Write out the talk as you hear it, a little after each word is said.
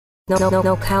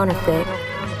No counterfeit.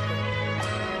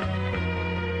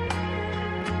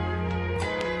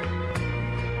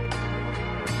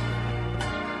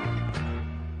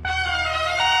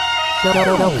 No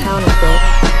counterfeit.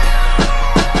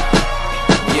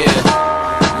 Yeah.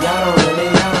 Y'all don't really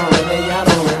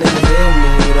hear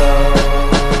me though.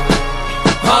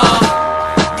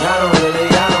 Y'all don't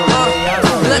really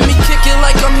Let me kick it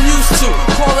like I'm used to.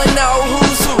 Calling out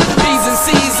who's who. B's and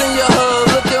C's in your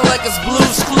hood, looking like it's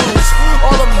Blue's Clues.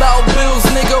 All about bills,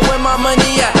 nigga, where my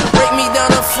money at? Break me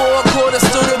down to 4 quarters,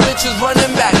 still the bitches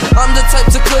running back. I'm the type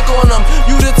to click on them,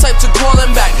 you the type to call them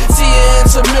back. See it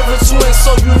into mirror twins,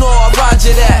 so you know I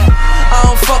roger that. I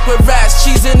don't fuck with rats,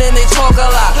 cheesing and they talk a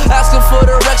lot. Asking for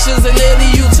directions and they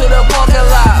lead you to the parking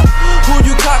lot. Who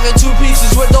you cocking 2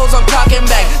 pieces with those I'm cocking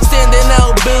back? Standing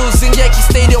out Billz in Yankee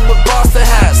Stadium with Boston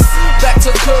hats. Back to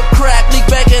cook crack, leak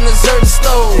back in the Zerg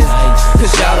stove.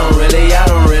 Cause y'all don't really hear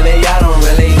me.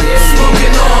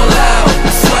 Smoking all loud,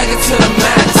 swagger to the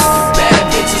max. Bad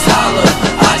bitches holler,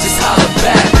 I just holler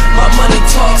back. My money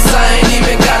talks, I ain't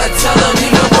even gotta tell them.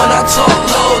 Even when I talk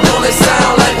low, don't it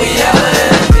sound like we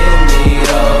yelling? Hear me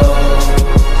though.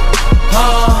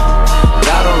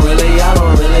 Y'all don't really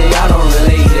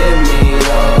hear me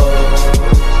though.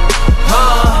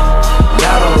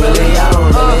 Y'all don't really.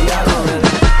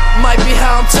 Might be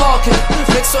how I'm talking,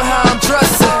 mixed with how I'm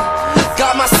dressing.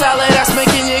 Got my salad that's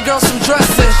making your girl some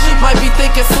dressing. Might be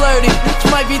thinking flirty,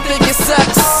 might be thinking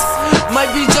sex.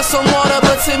 Might be just some water,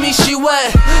 but to me she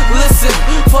wet. Listen,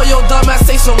 for your dumb ass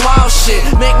say some wild shit.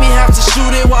 Make me have to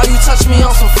shoot it while you touch me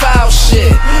on some foul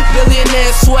shit.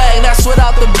 Billionaire swag, that's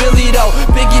without the Billy though.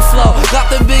 Biggie flow, got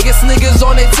the biggest niggas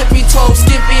on their tippy toes.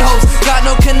 Skimpy hoes, got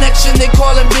no connection, they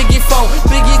callin' Biggie phone.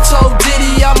 Biggie told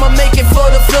Diddy, I'ma make it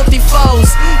for the filthy foes.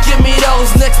 Give me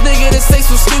those, next nigga to say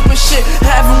some stupid shit.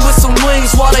 Have him with some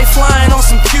wings while they flying on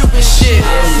some Cupid shit.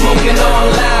 Smoking all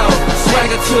loud,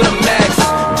 swagger to the